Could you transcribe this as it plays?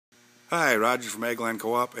Hi, Roger from Agland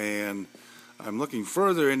Co-op, and I'm looking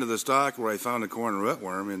further into the stalk where I found a corn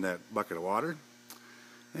rootworm in that bucket of water.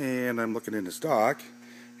 And I'm looking in the stalk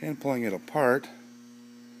and pulling it apart.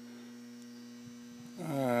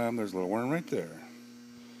 There's a little worm right there.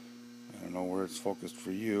 I don't know where it's focused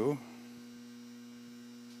for you.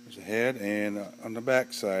 There's a head, and on the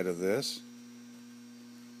back side of this,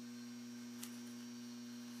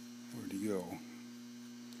 where'd he go?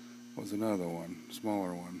 Was another one,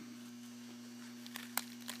 smaller one.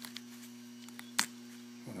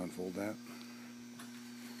 I'll unfold that.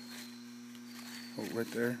 Oh, right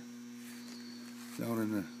there. Down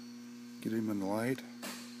in the, get him in the light.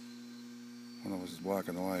 One of us is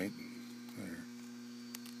blocking the light. There.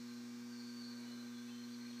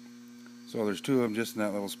 So there's two of them just in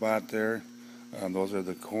that little spot there. Those are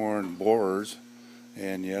the corn borers.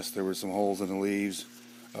 And yes, there were some holes in the leaves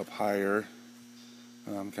up higher.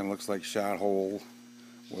 Kind of looks like shot hole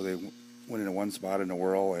where they went into one spot in the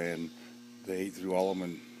whorl and they ate through all of them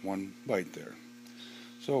in one bite there.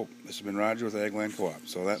 So this has been Roger with Agland Co-op.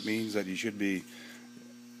 So that means that you should be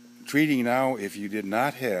treating now if you did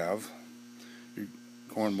not have your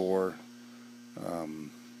corn borer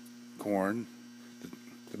corn,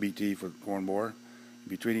 the BT for corn borer.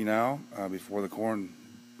 Be treating now before the corn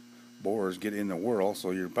borers get in the whorl. So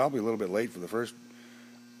you're probably a little bit late for the first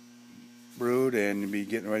brood and you'll be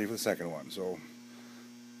getting ready for the second one. So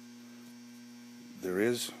there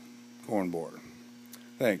is corn borer.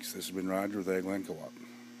 Thanks. This has been Roger with Agland Co-op.